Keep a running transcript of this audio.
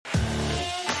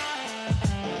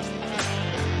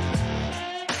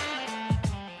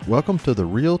Welcome to the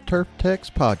Real Turf Techs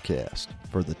podcast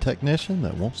for the technician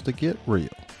that wants to get real.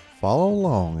 Follow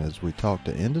along as we talk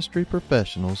to industry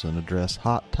professionals and address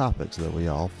hot topics that we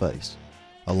all face.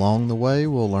 Along the way,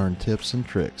 we'll learn tips and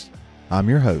tricks. I'm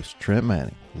your host, Trent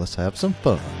Manning. Let's have some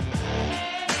fun.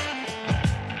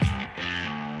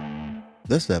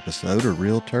 This episode of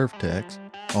Real Turf Techs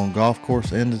on Golf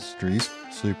Course Industries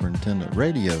Superintendent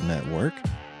Radio Network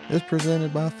is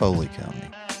presented by Foley Company,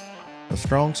 a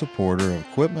strong supporter of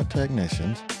equipment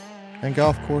technicians and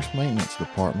golf course maintenance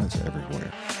departments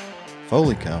everywhere.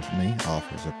 Foley Company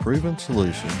offers a proven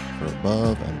solution for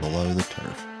above and below the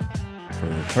turf for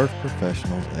the turf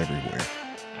professionals everywhere.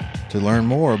 To learn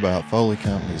more about Foley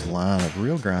Company's line of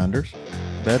reel grinders,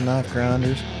 bed knife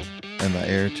grinders, and the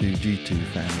Air 2 G2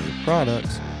 family of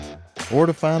products, or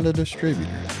to find a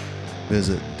distributor,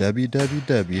 visit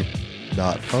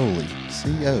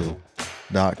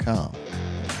www.foleyco.com.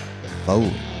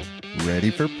 Foley, ready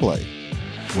for play.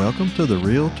 Welcome to the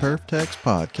Real Turf Techs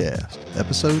podcast,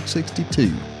 episode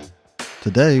 62.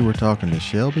 Today we're talking to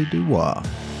Shelby Dubois,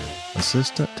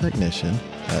 assistant technician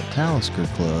at Talisker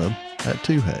Club at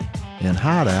Toohey in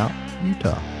Hideout,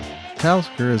 Utah.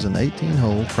 Talisker is an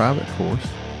 18-hole private course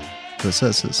that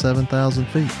sets at 7,000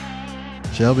 feet.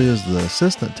 Shelby is the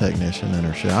assistant technician in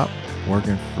her shop,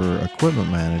 working for equipment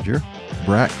manager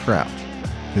Brack Crouch,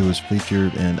 who was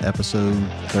featured in episode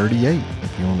 38.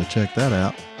 If you want to check that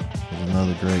out, it's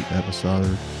another great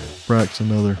episode. Brack's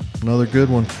another good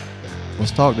one.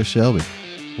 Let's talk to Shelby.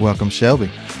 Welcome,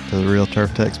 Shelby, to the Real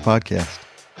Turf Techs podcast.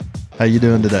 How you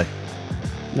doing today?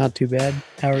 Not too bad.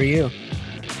 How are you?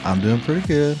 I'm doing pretty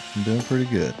good.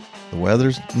 The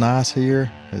weather's nice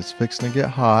here. It's fixing to get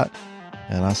hot.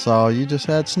 And I saw you just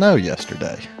had snow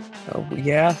yesterday. Oh,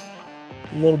 yeah.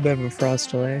 A little bit of a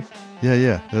frost delay.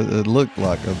 Yeah. It looked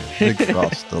like a big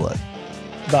frost delay.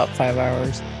 About 5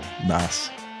 hours. Nice.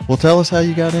 Well, tell us how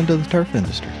you got into the turf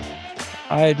industry.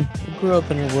 I grew up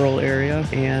in a rural area,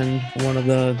 and one of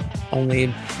the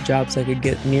only jobs I could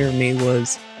get near me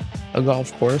was a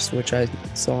golf course, which I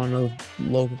saw in a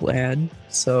local ad.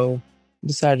 So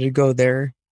decided to go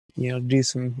there, do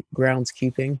some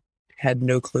groundskeeping. Had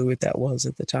no clue what that was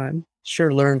at the time.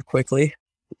 Sure learned quickly.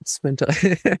 Spent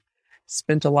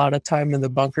a lot of time in the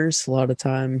bunkers, a lot of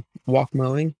time walk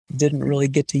mowing. Didn't really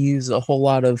get to use a whole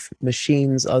lot of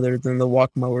machines other than the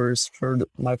walk mowers for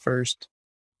my first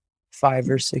 5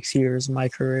 or 6 years of my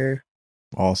career.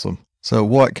 Awesome. So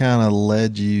what kind of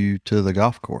led you to the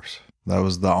golf course? That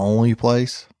was the only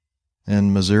place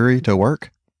in Missouri to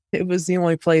work? It was the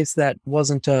only place that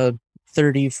wasn't a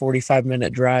 30, 45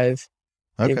 minute drive.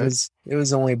 Okay. It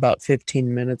was only about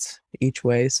 15 minutes each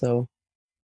way, so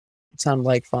it sounded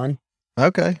like fun.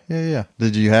 Okay. Yeah.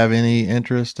 Did you have any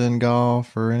interest in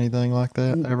golf or anything like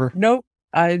that ever? Nope.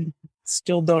 I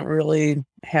still don't really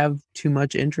have too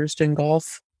much interest in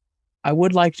golf. I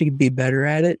would like to be better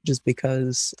at it just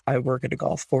because I work at a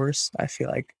golf course. I feel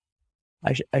like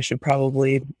I should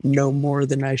probably know more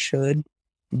than I should,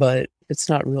 but it's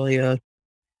not really a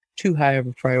too high of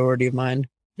a priority of mine.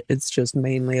 It's just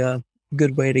mainly a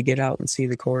good way to get out and see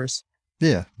the course.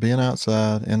 Yeah, being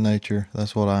outside in nature,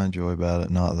 that's what I enjoy about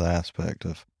it, not the aspect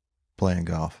of playing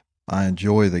golf. I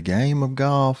enjoy the game of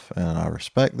golf and I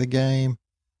respect the game,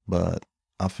 but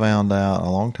I found out a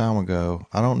long time ago,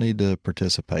 I don't need to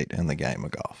participate in the game of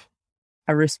golf.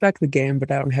 I respect the game, but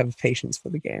I don't have patience for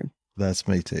the game. That's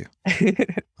me too.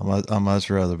 I much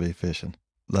rather be fishing.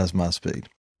 That's my speed.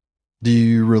 Do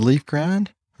you relief grind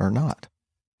or not?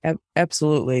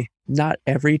 Absolutely. Not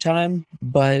every time,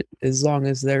 but as long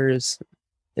as there's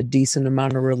a decent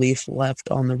amount of relief left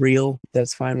on the reel,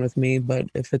 that's fine with me. But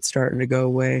if it's starting to go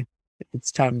away,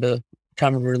 it's time to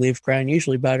relief grind,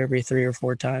 usually about every 3 or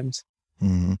 4 times.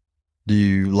 Mm-hmm. Do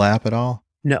you lap at all?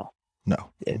 No.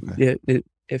 Okay.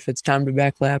 If it's time to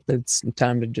back lap, it's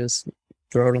time to just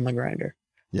throw it on the grinder.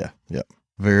 Yeah. Yep.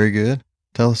 Very good.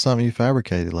 Tell us something you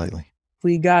fabricated lately.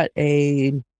 We got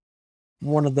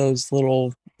one of those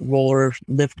little roller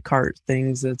lift cart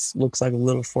things that looks like a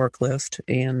little forklift,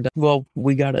 and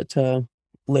we got it to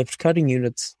lift cutting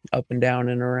units up and down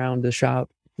and around the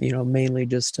shop, mainly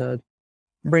just to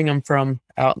bring them from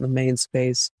out in the main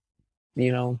space,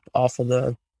 off of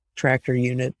the tractor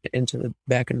unit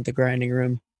back into the grinding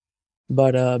room.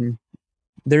 But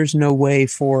there's no way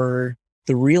for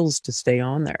the reels to stay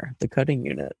on there, the cutting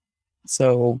unit.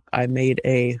 So I made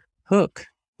a hook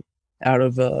out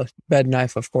of a bed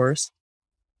knife, of course,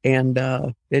 and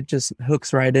it just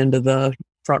hooks right into the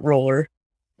front roller,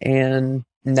 and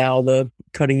now the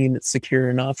cutting unit's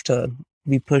secure enough to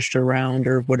be pushed around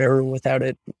or whatever without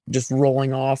it just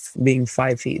rolling off, being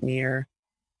 5 feet in the air.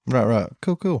 Right.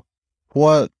 Cool.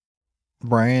 What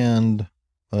brand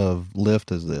of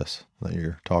lift is this that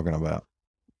you're talking about?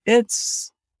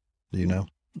 It's Do you know?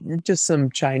 just some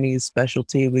Chinese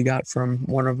specialty we got from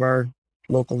one of our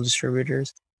local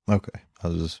distributors. Okay. I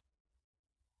was just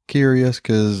curious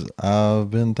because I've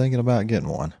been thinking about getting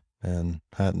one and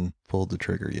hadn't pulled the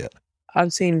trigger yet.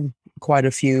 I've seen quite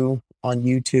a few on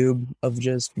YouTube of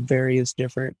just various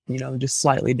different, just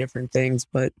slightly different things,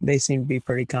 but they seem to be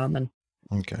pretty common.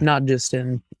 Okay. Not just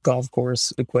in golf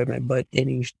course equipment, but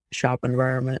any shop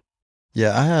environment.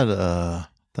 Yeah, I had, I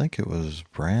think it was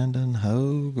Brandon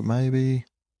Hogue, maybe.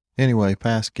 Anyway,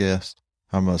 past guest.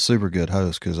 I'm a super good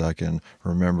host because I can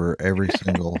remember every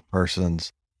single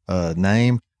person's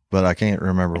name, but I can't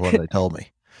remember what they told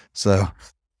me. So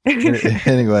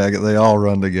anyway, they all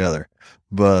run together.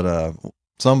 But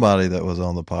somebody that was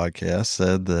on the podcast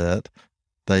said that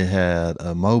they had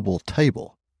a mobile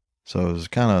table. So it was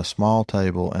kind of a small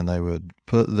table, and they would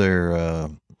put their,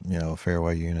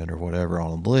 fairway unit or whatever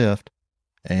on a lift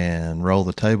and roll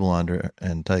the table under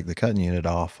and take the cutting unit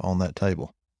off on that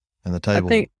table. And the table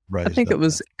I think it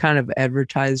was kind of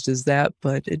advertised as that,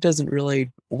 but it doesn't really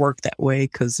work that way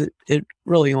because it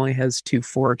really only has 2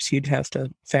 forks. You'd have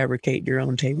to fabricate your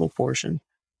own table portion.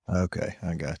 Okay,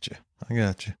 I got you.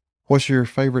 What's your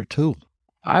favorite tool?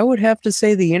 I would have to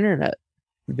say the internet.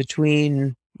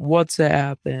 Between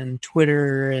WhatsApp and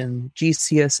Twitter and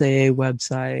GCSA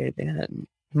website and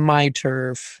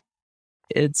MyTurf,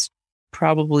 it's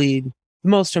probably the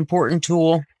most important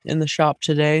tool in the shop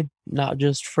today, not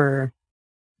just for,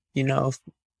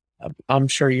 I'm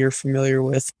sure you're familiar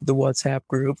with the WhatsApp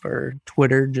group or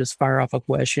Twitter, just fire off a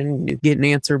question, you get an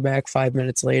answer back 5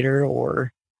 minutes later,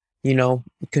 or,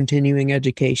 continuing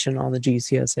education on the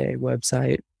GCSA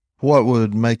website. What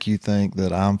would make you think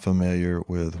that I'm familiar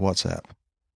with WhatsApp?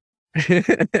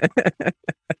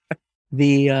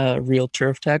 The Real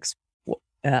Turf Text.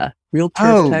 Real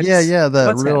Turf Text. Yeah,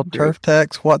 that WhatsApp Real group. Turf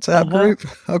Text WhatsApp group.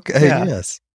 Okay, Yeah.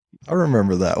 Yes. I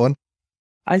remember that one.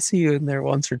 I see you in there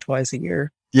once or twice a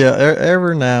year. Yeah,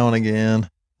 every now and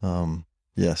again.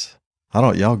 Yes.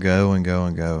 Y'all go and go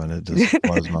and go, and it just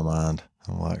blows my mind.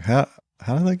 I'm like, how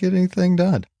do they get anything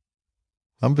done?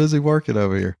 I'm busy working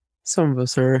over here. Some of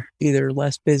us are either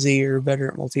less busy or better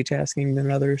at multitasking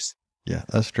than others. Yeah,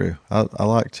 that's true. I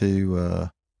like to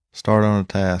start on a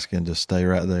task and just stay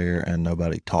right there and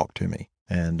nobody talk to me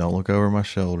and don't look over my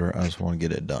shoulder. I just want to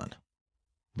get it done.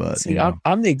 But see,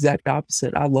 I'm the exact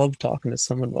opposite. I love talking to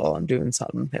someone while I'm doing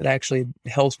something. It actually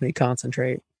helps me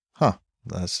concentrate.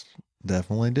 That's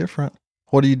definitely different.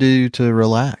 What do you do to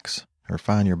relax or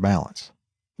find your balance?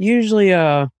 Usually,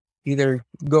 either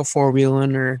go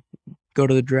 4-wheeling or go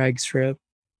to the drag strip,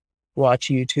 watch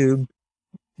YouTube.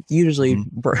 Usually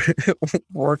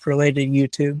work-related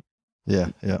YouTube. Yeah.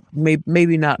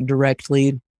 Maybe not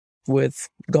directly with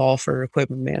golf or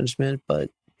equipment management, but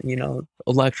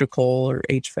electrical or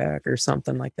HVAC or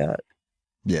something like that.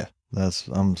 Yeah,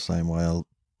 I'm the same way.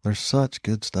 There's such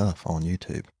good stuff on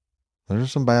YouTube.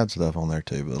 There's some bad stuff on there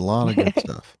too, but a lot of good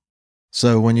stuff.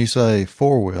 So when you say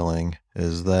 4-wheeling,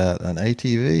 is that an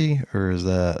ATV or is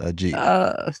that a Jeep?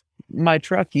 My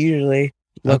truck usually.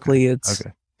 Luckily, it's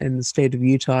okay. In the state of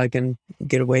Utah. I can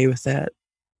get away with that.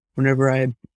 Whenever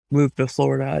I move to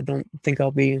Florida, I don't think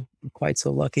I'll be quite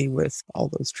so lucky with all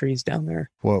those trees down there.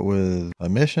 What, with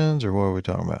emissions or what are we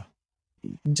talking about?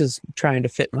 Just trying to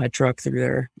fit my truck through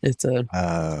there. It's a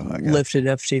lifted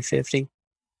F-250.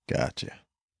 Gotcha.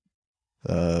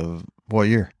 What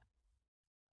year?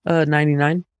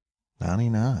 99.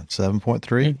 99, 7.3?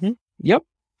 Mm-hmm. Yep,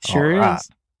 sure right. is.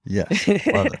 Yes,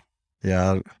 love it.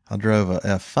 Yeah, I drove a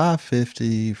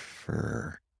F550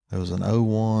 it was an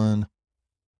 01,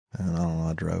 and I don't know,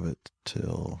 I drove it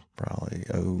till probably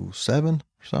 07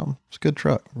 or something. It's a good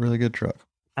truck, really good truck.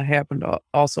 I happen to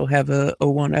also have a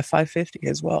 01 F550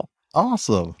 as well.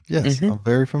 Awesome. Yes, I'm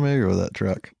very familiar with that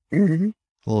truck. Mm-hmm.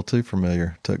 A little too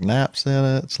familiar. Took naps in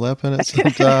it, slept in it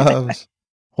sometimes.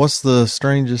 What's the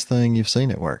strangest thing you've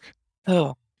seen at work?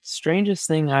 Oh, strangest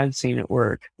thing I've seen at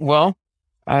work. Well,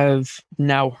 I've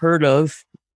now heard of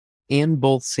and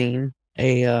both seen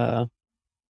a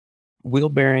wheel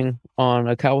bearing on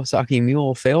a Kawasaki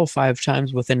Mule fail 5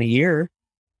 times within a year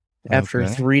after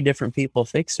 3 different people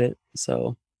fixed it.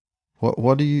 So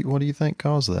what do you think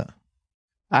caused that?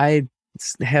 I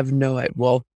have no idea.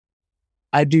 Well,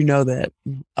 I do know that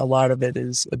a lot of it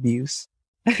is abuse.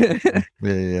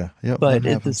 Yeah. Yep, but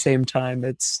at the same time,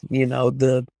 it's,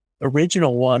 the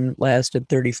original one lasted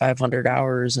 3,500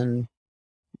 hours and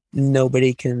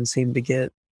nobody can seem to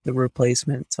get the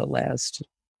replacement to last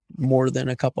more than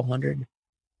a couple hundred.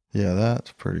 Yeah,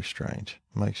 that's pretty strange.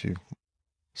 Makes you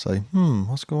say,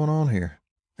 what's going on here?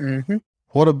 Mm-hmm.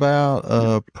 What about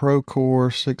a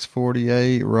Procore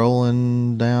 648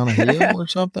 rolling down a hill or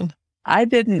something? I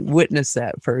didn't witness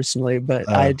that personally, but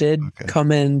I Oh, did okay.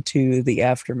 come into the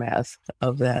aftermath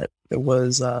of that. It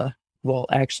was well,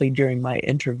 actually during my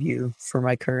interview for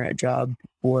my current job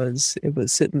it was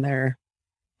sitting there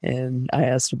and I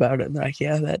asked about it and they're like,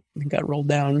 yeah, that got rolled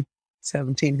down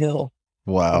 17 Hill.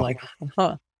 I'm Wow. like,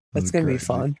 huh, that's That's gonna be crazy.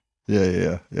 fun.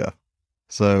 Yeah.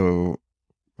 So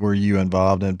were you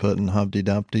involved in putting Humpty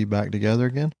Dumpty back together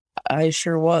again? I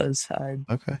sure was.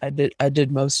 Okay. I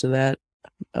did most of that.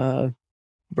 Uh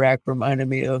Brack reminded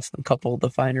me of a couple of the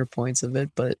finer points of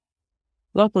it, but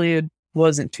luckily it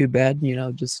wasn't too bad.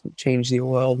 Just change the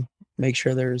oil, make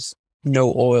sure there's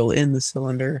no oil in the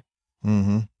cylinder,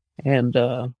 Mm-hmm.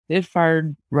 and it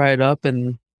fired right up.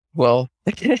 And well,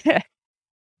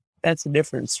 that's a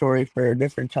different story for a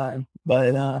different time.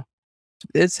 But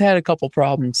it's had a couple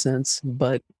problems since,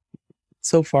 but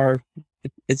so far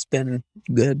it's been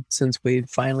good since we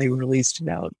finally released it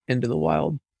out into the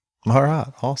wild. All right.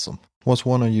 Awesome. What's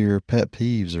one of your pet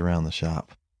peeves around the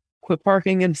shop? Quit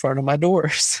parking in front of my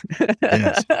doors.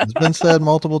 Yes. It's been said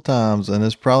multiple times, and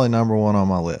it's probably number one on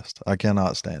my list. I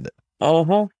cannot stand it.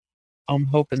 Uh-huh. I'm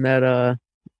hoping that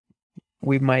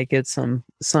we might get some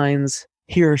signs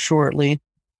here shortly,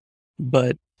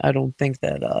 but I don't think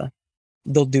that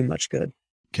they'll do much good.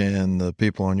 Can the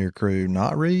people on your crew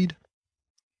not read?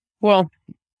 Well,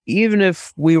 even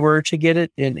if we were to get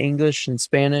it in English and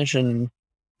Spanish and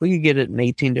we could get it in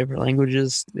 18 different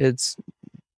languages,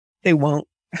 they won't.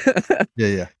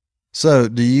 Yeah. So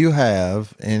do you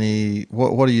have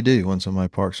what do you do when somebody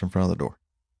parks in front of the door?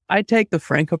 I take the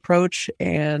frank approach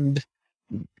and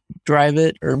drive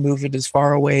it or move it as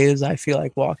far away as I feel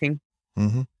like walking.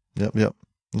 Mm-hmm. Yep.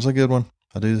 That's a good one.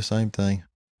 I do the same thing.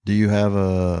 Do you have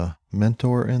a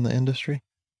mentor in the industry?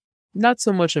 Not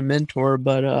so much a mentor,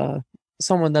 but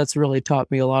someone that's really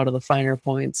taught me a lot of the finer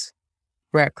points.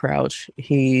 Brett Crouch,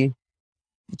 he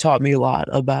taught me a lot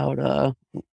about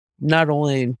not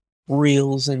only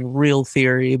reels and reel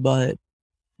theory, but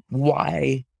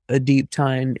why a deep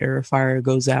tine air fire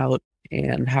goes out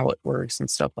and how it works and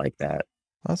stuff like that.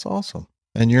 That's awesome.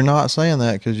 And you're not saying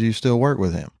that because you still work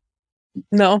with him.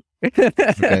 No.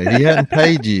 Okay. He hadn't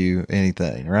paid you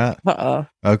anything, right? Uh-uh.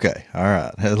 Okay. All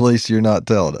right. At least you're not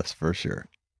telling us for sure.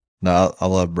 No, I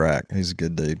love Brack. He's a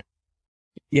good dude.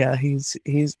 Yeah, he's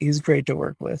great to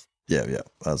work with. Yeah.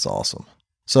 That's awesome.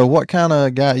 So what kind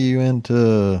of got you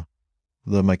into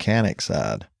the mechanic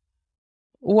side?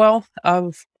 Well,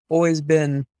 I've always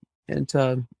been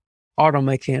into auto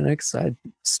mechanics. I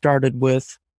started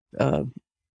with a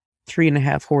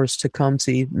 3.5 horse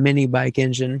Tecumseh mini bike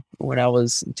engine when I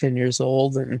was 10 years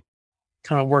old and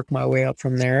kind of worked my way up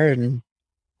from there and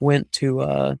went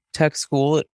to tech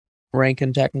school at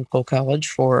Rankin Technical College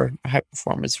for high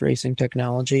performance racing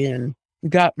technology and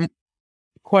got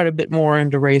quite a bit more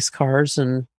into race cars.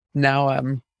 And now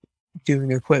I'm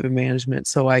doing equipment management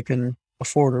so I can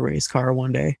afford a race car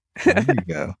one day. There you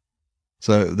go.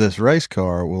 So this race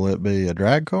car, will it be a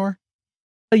drag car?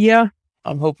 Yeah,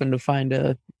 I'm hoping to find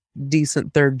a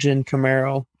decent third gen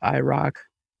Camaro IROC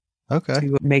Okay.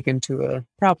 to make into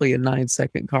probably a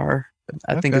 9-second car.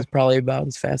 I think it's probably about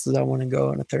as fast as I want to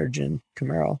go in a third gen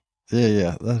Camaro.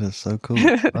 Yeah. That is so cool.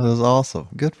 That is awesome.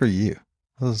 Good for you.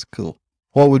 That is cool.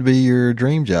 What would be your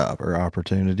dream job or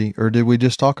opportunity, or did we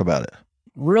just talk about it?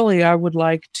 Really, I would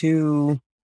like to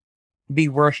be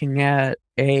working at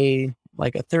a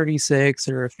 36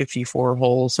 or a 54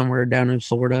 hole somewhere down in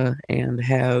Florida and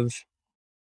have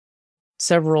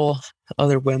several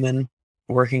other women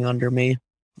working under me,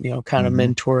 kind of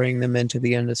mentoring them into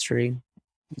the industry.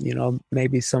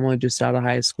 Maybe someone just out of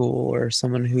high school or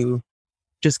someone who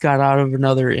just got out of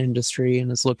another industry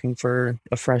and is looking for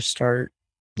a fresh start.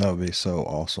 That would be so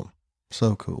awesome.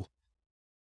 So cool.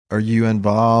 Are you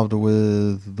involved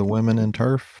with the Women in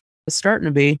Turf? It's starting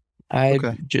to be. I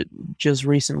just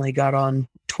recently got on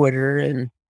Twitter and,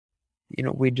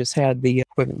 we just had the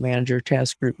equipment manager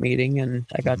task group meeting and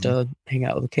I got to hang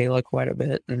out with Kayla quite a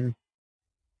bit. And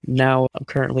now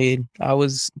I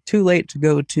was too late to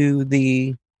go to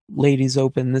the Ladies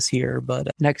Open this year, but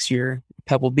next year,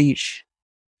 Pebble Beach,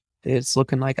 it's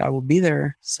looking like I will be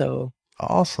there. So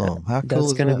awesome. How cool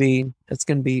is that? It's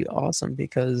going to be awesome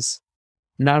because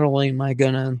not only am I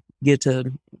going to get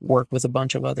to work with a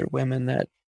bunch of other women that,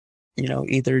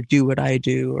 either do what I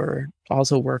do or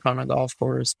also work on a golf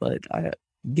course, but I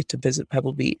get to visit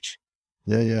Pebble Beach.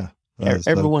 Yeah.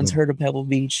 Everyone's heard of Pebble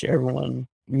Beach. Everyone,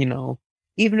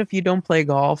 even if you don't play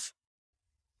golf,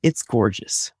 it's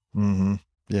gorgeous. Mm-hmm.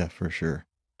 Yeah, for sure.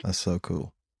 That's so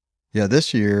cool. Yeah,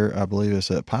 this year, I believe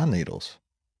it's at Pine Needles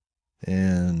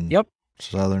in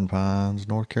Southern Pines,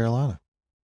 North Carolina.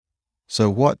 So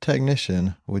what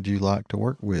technician would you like to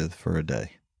work with for a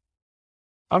day?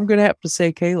 I'm going to have to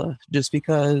say Kayla, just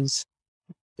because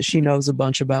she knows a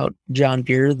bunch about John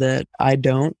Deere that I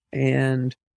don't,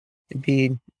 and it'd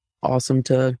be awesome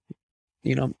to,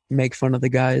 make fun of the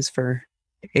guys for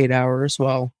 8 hours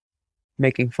while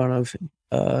making fun of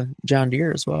John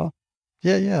Deere as well.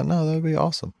 Yeah, no, that'd be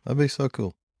awesome. That'd be so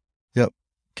cool. Yep,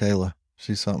 Kayla,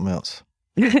 she's something else.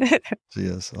 She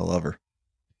is. I love her.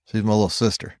 She's my little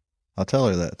sister. I'll tell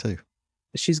her that too.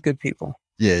 She's good people.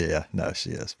 Yeah. No,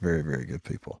 she is. Very, very good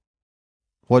people.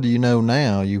 What do you know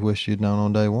now you wish you'd known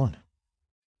on day one?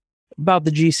 About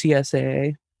the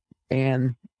GCSAA,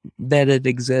 and that it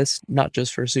exists, not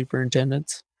just for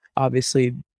superintendents.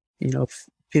 Obviously,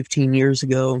 15 years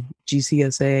ago,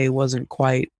 GCSAA wasn't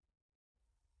quite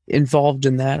involved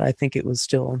in that. I think it was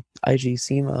still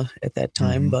IG-SEMA at that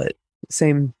time, but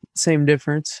same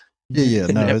difference. Yeah.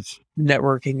 It's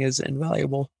networking is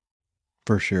invaluable.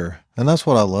 For sure. And that's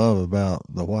what I love about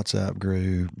the WhatsApp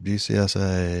group,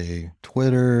 GCSA,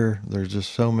 Twitter. There's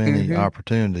just so many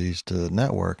opportunities to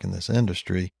network in this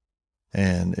industry.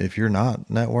 And if you're not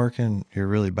networking, you're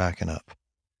really backing up.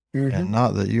 And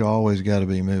not that you always got to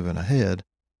be moving ahead,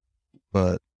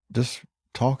 but just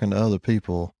talking to other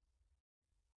people.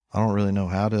 I don't really know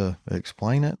how to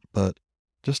explain it, but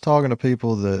just talking to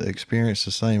people that experience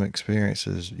the same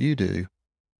experiences you do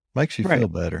makes you feel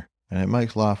better. And it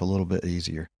makes life a little bit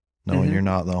easier knowing you're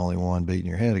not the only one beating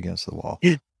your head against the wall.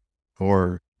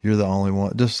 Or you're the only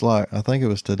one. Just like, I think it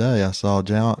was today, I saw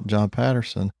John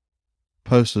Patterson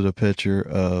posted a picture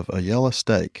of a yellow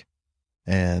steak.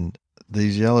 And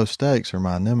these yellow steaks are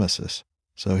my nemesis.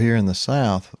 So here in the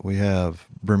South, we have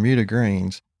Bermuda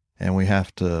greens, and we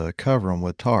have to cover them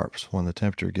with tarps when the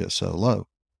temperature gets so low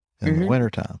in the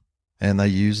wintertime. And they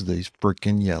use these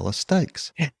freaking yellow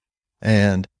steaks.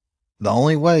 And the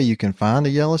only way you can find a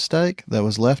yellow steak that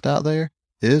was left out there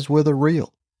is with a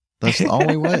reel. That's the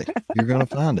only way you're going to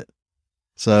find it.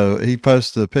 So he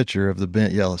posted a picture of the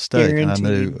bent yellow steak. And I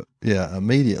knew,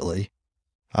 immediately,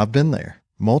 I've been there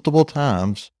multiple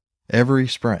times every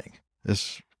spring.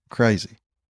 It's crazy.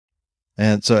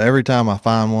 And so every time I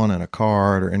find one in a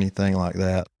cart or anything like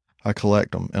that, I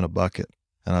collect them in a bucket.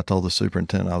 And I told the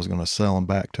superintendent I was going to sell them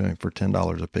back to him for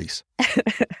 $10 a piece.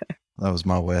 That was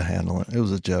my way of handling it. It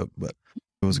was a joke, but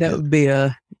it was good.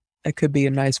 That could be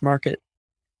a nice market.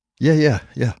 Yeah.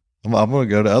 I'm going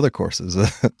to go to other courses,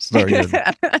 start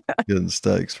getting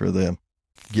steaks for them.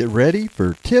 Get ready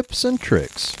for tips and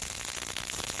tricks.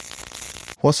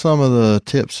 What's some of the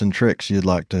tips and tricks you'd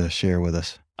like to share with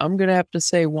us? I'm going to have to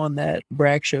say one that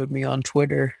Bragg showed me on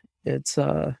Twitter. It's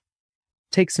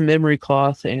take some memory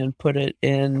cloth and put it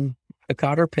in a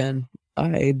cotter pin.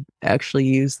 I actually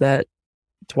use that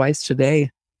twice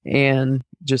today, and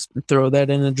just throw that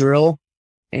in a drill,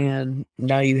 and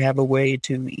now you have a way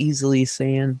to easily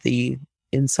sand the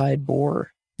inside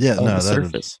bore of the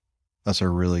surface. That's a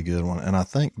really good one, and I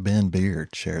think Ben Beard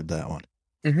shared that one.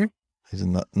 He's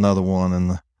another one in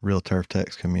the Real Turf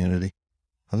Techs community.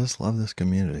 I just love this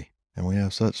community, and we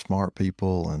have such smart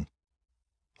people and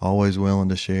always willing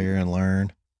to share and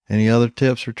learn. Any other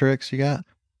tips or tricks you got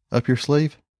up your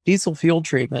sleeve? Diesel fuel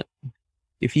treatment.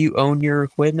 If you own your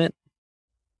equipment,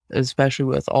 especially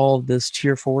with all of this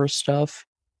Tier 4 stuff,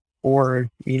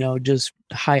 or, just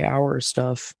high hour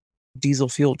stuff, diesel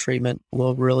fuel treatment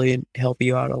will really help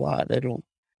you out a lot. It'll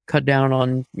cut down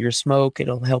on your smoke.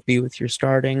 It'll help you with your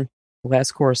starting.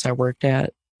 Last course I worked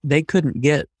at, they couldn't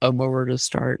get a mower to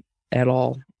start at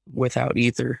all without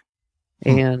ether.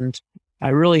 And I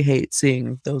really hate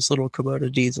seeing those little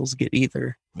Kubota diesels get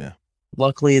ether. Yeah.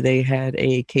 Luckily, they had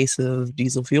a case of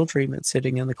diesel fuel treatment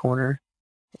sitting in the corner,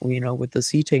 with the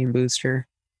cetane booster,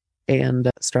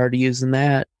 and started using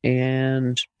that,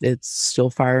 and it's still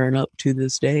firing up to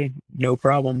this day. No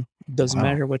problem. Doesn't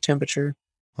matter what temperature.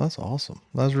 That's awesome.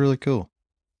 That's really cool.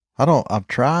 I've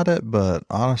tried it, but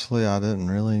honestly, I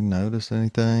didn't really notice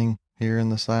anything here in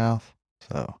the South.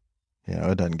 So,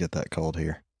 it doesn't get that cold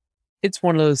here. It's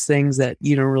one of those things that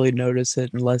you don't really notice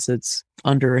it unless it's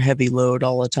under a heavy load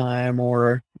all the time,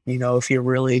 or, if you're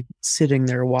really sitting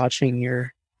there watching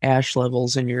your ash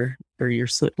levels and your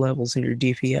soot levels in your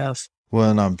DPF.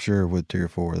 Well, and I'm sure with Tier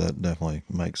 4, that definitely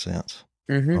makes sense.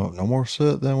 Oh, no more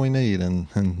soot than we need in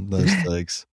those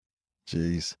things.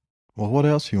 Jeez. Well, what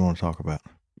else you want to talk about?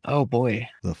 Oh, boy.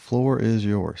 The floor is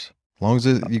yours. As long as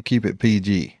you keep it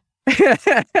PG.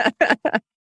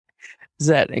 Does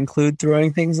that include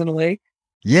throwing things in a lake?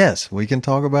 Yes, we can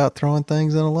talk about throwing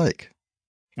things in a lake.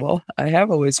 Well, I have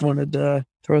always wanted to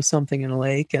throw something in a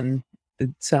lake, and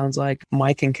it sounds like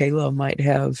Mike and Kayla might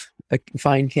have a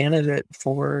fine candidate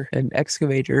for an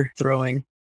excavator throwing.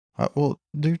 Well,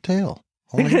 do tell.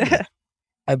 I wanna hear it.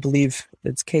 I believe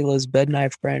it's Kayla's bed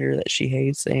knife grinder that she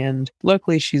hates, and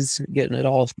luckily she's getting it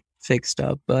all fixed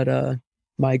up. But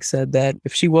Mike said that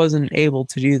if she wasn't able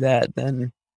to do that,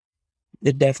 then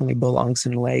it definitely belongs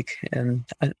in the lake. And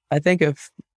I think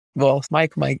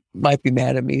Mike might be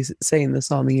mad at me saying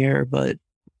this on the air, but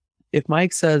if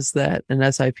Mike says that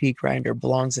an SIP grinder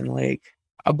belongs in the lake,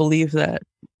 I believe that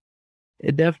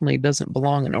it definitely doesn't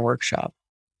belong in a workshop.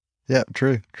 Yeah,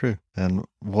 true. And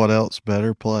what else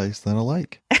better place than a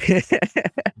lake?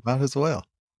 Might as well.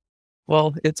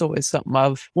 Well, it's always something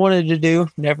I've wanted to do.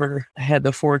 Never had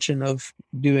the fortune of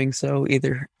doing so,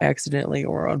 either accidentally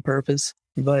or on purpose.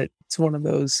 But it's one of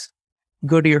those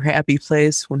go to your happy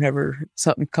place whenever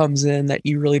something comes in that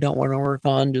you really don't want to work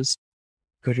on. Just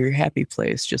go to your happy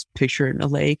place. Just picture it in a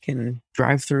lake and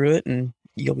drive through it, and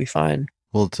you'll be fine.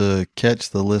 Well, to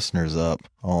catch the listeners up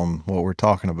on what we're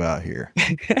talking about here,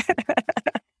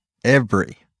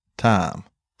 every time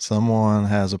someone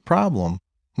has a problem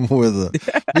with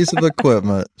a piece of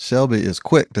equipment, Shelby is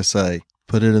quick to say,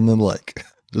 put it in the lake.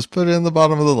 Just put it in the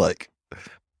bottom of the lake.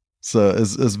 So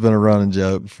it's been a running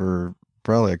joke for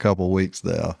probably a couple of weeks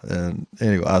now. And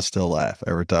anyway, I still laugh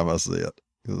every time I see it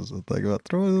because I think about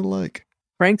throwing it in the lake.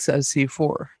 Frank says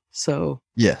C4. So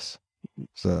yes.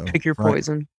 So pick your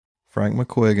poison. Frank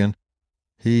McQuiggan,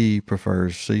 he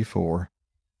prefers C4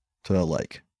 to a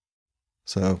lake.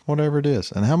 So whatever it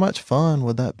is. And how much fun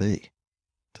would that be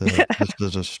to just to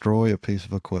destroy a piece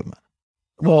of equipment?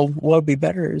 Well, what would be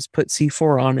better is put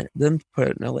C4 on it, then put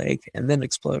it in a lake, and then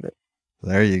explode it.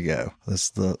 There you go.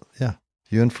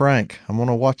 You and Frank, I'm going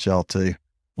to watch y'all too.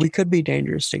 We could be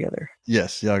dangerous together.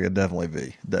 Yes, y'all could definitely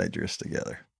be dangerous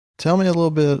together. Tell me a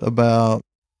little bit about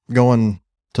going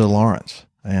to Lawrence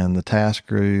and the task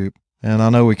group. And I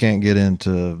know we can't get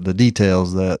into the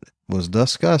details that was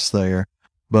discussed there,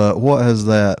 but what has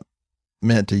that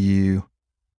meant to you?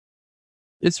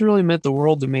 It's really meant the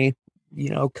world to me.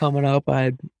 Coming up,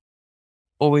 I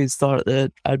always thought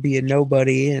that I'd be a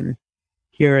nobody, and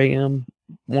here I am,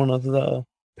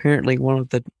 apparently one of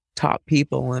the top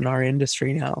people in our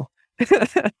industry now.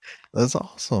 That's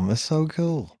awesome. It's so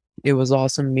cool. It was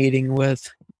awesome meeting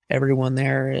with everyone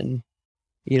there and,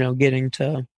 getting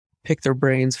to pick their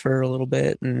brains for a little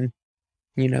bit and,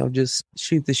 just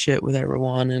shoot the shit with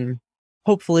everyone and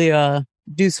hopefully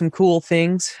do some cool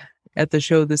things at the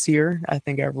show this year. I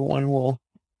think everyone will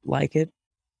like it.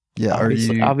 Yeah.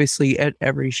 Obviously at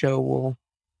every show will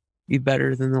be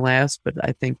better than the last, but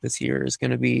I think this year is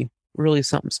going to be really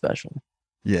something special.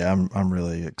 Yeah, I'm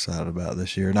really excited about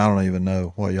this year. And I don't even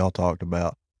know what y'all talked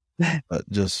about, but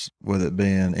just with it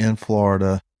being in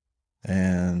Florida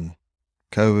and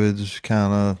COVID's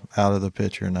kind of out of the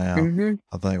picture now, Mm-hmm.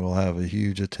 I think we'll have a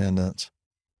huge attendance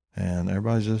and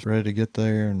everybody's just ready to get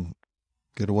there and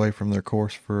get away from their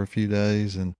course for a few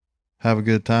days and have a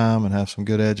good time and have some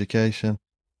good education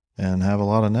and have a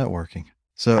lot of networking.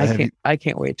 So I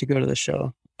can't wait to go to the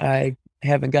show. I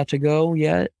haven't got to go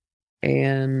yet,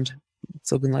 and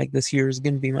it's looking like this year is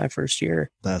going to be my first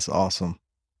year. That's awesome.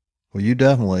 Well, you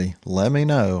definitely let me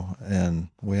know, and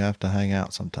we have to hang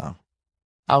out sometime.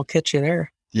 I'll catch you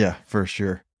there. Yeah, for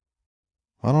sure.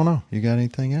 I don't know. You got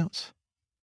anything else?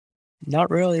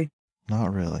 Not really.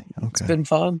 Not really. Okay. It's been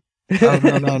fun. Oh,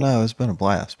 no. It's been a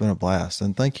blast.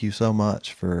 And thank you so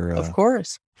much of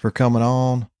course, for coming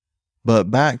on.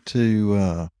 But back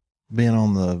to being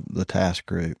on the task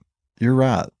group. You're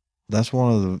right. That's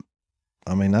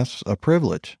that's a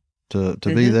privilege to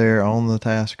be there on the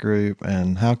task group.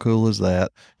 And how cool is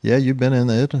that? Yeah, you've been in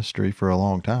the industry for a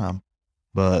long time,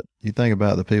 but you think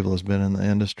about the people that's been in the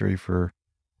industry for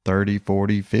 30,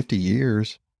 40, 50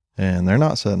 years, and they're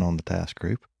not sitting on the task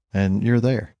group, and you're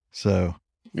there. So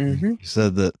you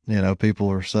said that,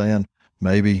 people are saying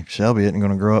maybe Shelby isn't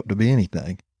going to grow up to be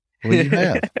anything. Well, you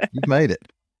have. You've made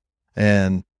it.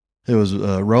 And it was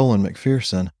Roland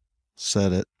McPherson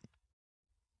said it,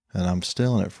 and I'm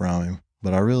stealing it from him,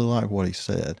 but I really like what he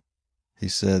said. He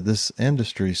said, this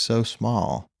industry is so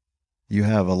small, you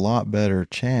have a lot better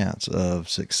chance of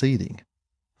succeeding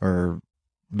or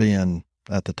being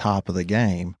at the top of the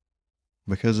game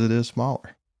because it is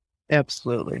smaller.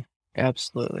 Absolutely.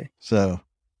 So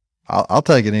I'll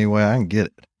take it any way I can get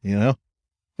it,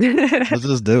 Let's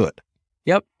just do it.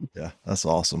 Yep. Yeah, that's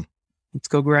awesome. Let's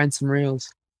go grind some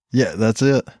reels. Yeah, that's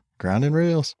it. Grinding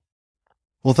reels.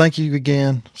 Well, thank you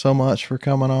again so much for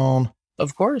coming on.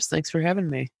 Of course. Thanks for having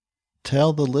me.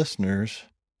 Tell the listeners,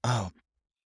 I'm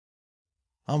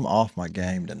off my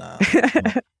game tonight.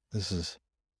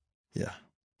 Yeah.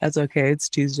 That's okay. It's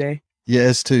Tuesday. Yeah,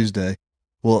 it's Tuesday.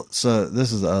 Well, so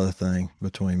this is the other thing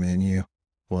between me and you.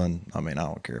 One, I mean, I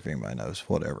don't care if anybody knows,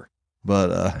 whatever.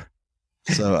 But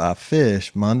so I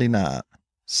fish Monday night,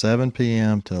 7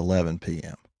 p.m. to 11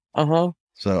 p.m. Uh-huh.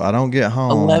 So I don't get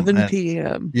home. 11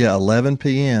 p.m. Yeah, 11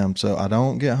 p.m. So I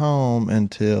don't get home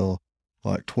until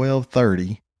like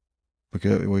 12:30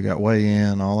 because we got weigh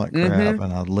in, all that crap,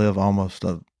 and I live almost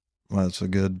it's a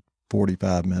good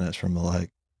 45 minutes from the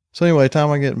lake. So anyway, time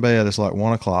I get in bed, it's like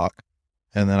 1 o'clock,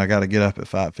 and then I got to get up at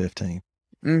 5:15.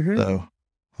 So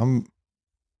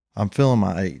I'm feeling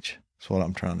my age. That's what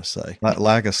I'm trying to say.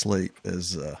 Lack of sleep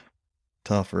is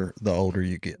tougher the older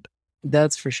you get.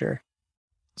 That's for sure.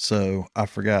 So I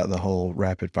forgot the whole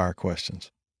rapid fire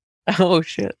questions. Oh,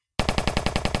 shit.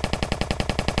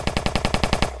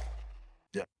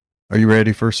 Yeah. Are you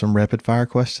ready for some rapid fire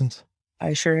questions?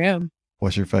 I sure am.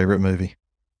 What's your favorite movie?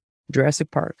 Jurassic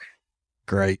Park.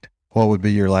 Great. What would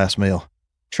be your last meal?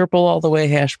 Triple all the way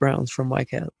hash browns from White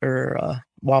Cat or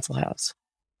Waffle House.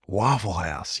 Waffle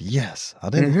House. Yes. I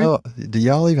didn't know. Do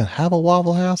y'all even have a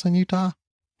Waffle House in Utah?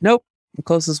 Nope. The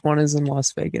closest one is in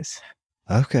Las Vegas.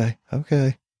 Okay.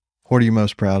 What are you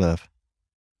most proud of?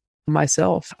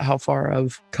 Myself, how far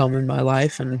I've come in my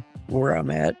life and where I'm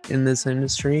at in this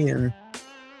industry and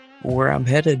where I'm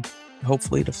headed,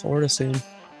 hopefully to Florida soon.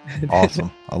 Awesome.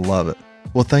 I love it.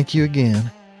 Well, thank you again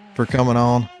for coming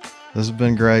on. This has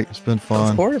been great. It's been fun.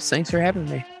 Of course. Thanks for having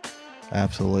me.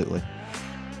 Absolutely.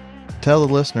 Tell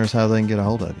the listeners how they can get a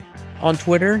hold of you. On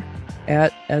Twitter,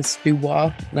 at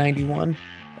SDubois91,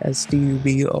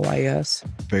 SDUBOIS.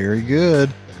 Very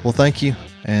good. Well, thank you.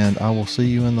 And I will see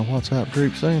you in the WhatsApp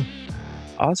group soon.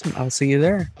 Awesome. I'll see you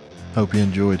there. Hope you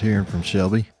enjoyed hearing from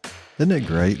Shelby. Isn't it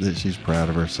great that she's proud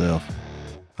of herself?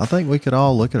 I think we could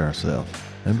all look at ourselves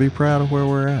and be proud of where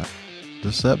we're at.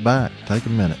 Just step back, take a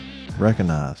minute,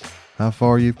 recognize how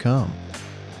far you've come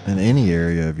in any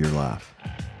area of your life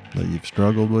that you've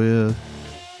struggled with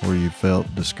or you've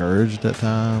felt discouraged at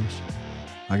times.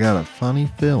 I got a funny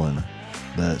feeling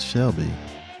that Shelby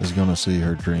is going to see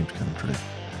her dreams come true.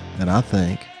 And I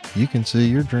think you can see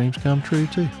your dreams come true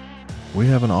too. We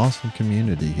have an awesome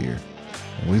community here,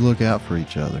 and we look out for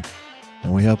each other,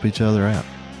 and we help each other out.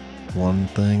 One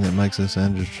thing that makes this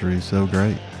industry so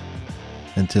great.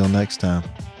 Until next time,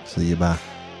 see you, bye.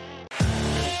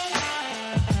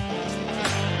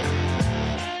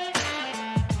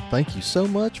 Thank you so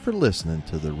much for listening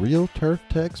to the Real Turf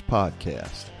Techs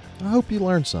podcast. I hope you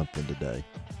learned something today.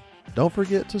 Don't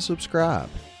forget to subscribe.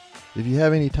 If you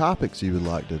have any topics you would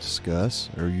like to discuss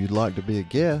or you'd like to be a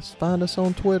guest, find us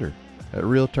on Twitter at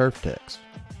Real Turf Techs.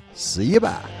 See you,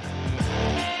 bye.